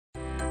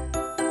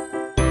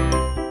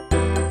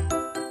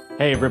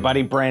Hey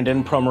everybody,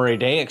 Brandon, Promo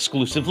Day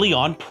exclusively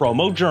on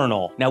Promo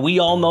Journal. Now we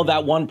all know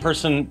that one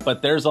person,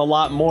 but there's a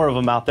lot more of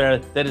them out there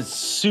that is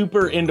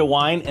super into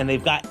wine and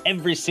they've got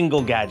every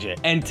single gadget.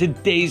 And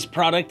today's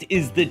product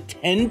is the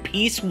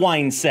 10-piece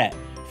wine set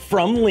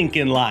from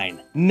Lincoln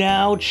Line.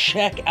 Now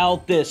check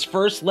out this.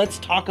 First, let's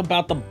talk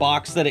about the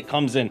box that it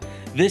comes in.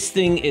 This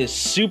thing is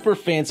super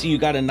fancy. You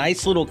got a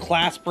nice little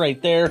clasp right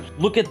there.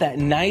 Look at that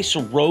nice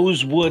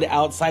rosewood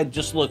outside,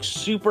 just looks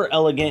super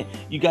elegant.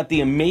 You got the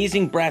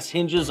amazing brass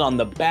hinges on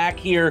the back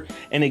here.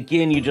 And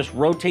again, you just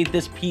rotate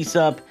this piece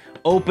up,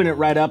 open it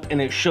right up,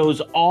 and it shows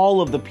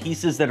all of the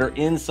pieces that are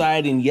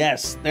inside. And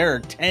yes, there are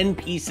 10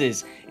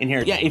 pieces in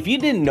here. Yeah, if you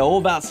didn't know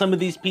about some of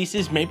these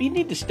pieces, maybe you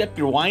need to step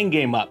your wine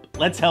game up.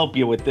 Let's help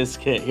you with this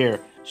kit here.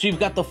 So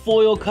you've got the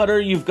foil cutter,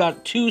 you've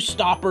got 2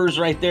 stoppers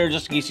right there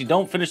just in case you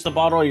don't finish the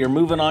bottle or you're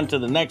moving on to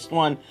the next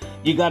one.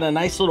 You got a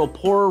nice little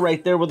pourer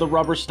right there with a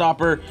rubber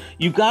stopper.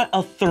 You got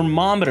a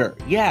thermometer,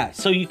 yeah,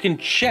 so you can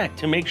check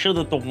to make sure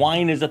that the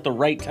wine is at the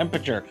right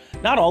temperature.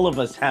 Not all of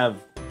us have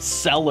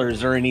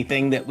cellars or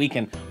anything that we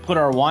can put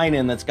our wine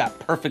in that's got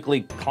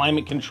perfectly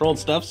climate controlled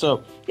stuff.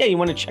 So yeah, you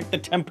want to check the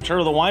temperature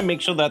of the wine, make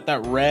sure that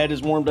that red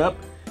is warmed up.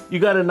 You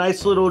got a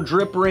nice little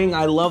drip ring.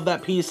 I love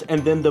that piece.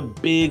 And then the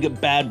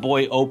big bad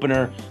boy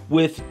opener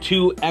with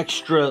 2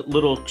 extra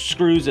little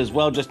screws as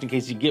well, just in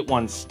case you get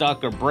one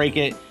stuck or break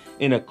it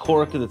in a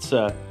cork that's,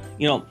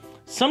 you know,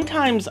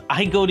 sometimes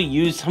I go to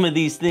use some of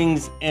these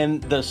things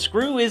and the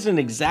screw isn't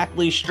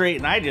exactly straight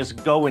and I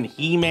just go and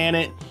He-Man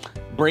it,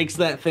 breaks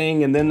that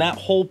thing, and then that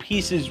whole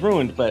piece is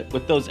ruined. But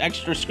with those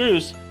extra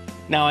screws,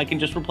 now I can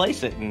just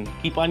replace it and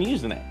keep on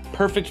using it.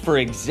 Perfect for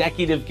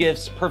executive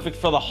gifts, perfect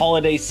for the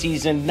holiday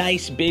season,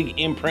 nice big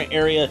imprint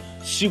area,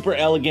 super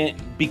elegant.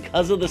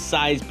 Because of the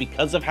size,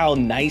 because of how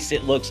nice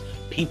it looks,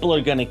 people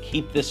are gonna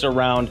keep this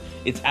around.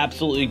 It's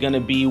absolutely gonna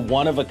be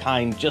one of a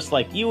kind, just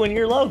like you and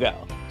your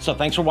logo. So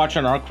thanks for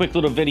watching our quick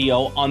little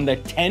video on the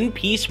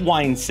 10-piece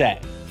wine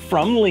set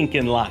from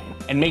Lincoln Line.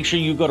 And make sure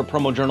you go to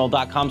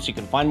promojournal.com so you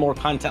can find more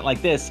content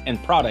like this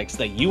and products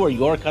that you or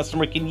your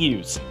customer can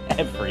use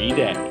every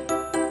day.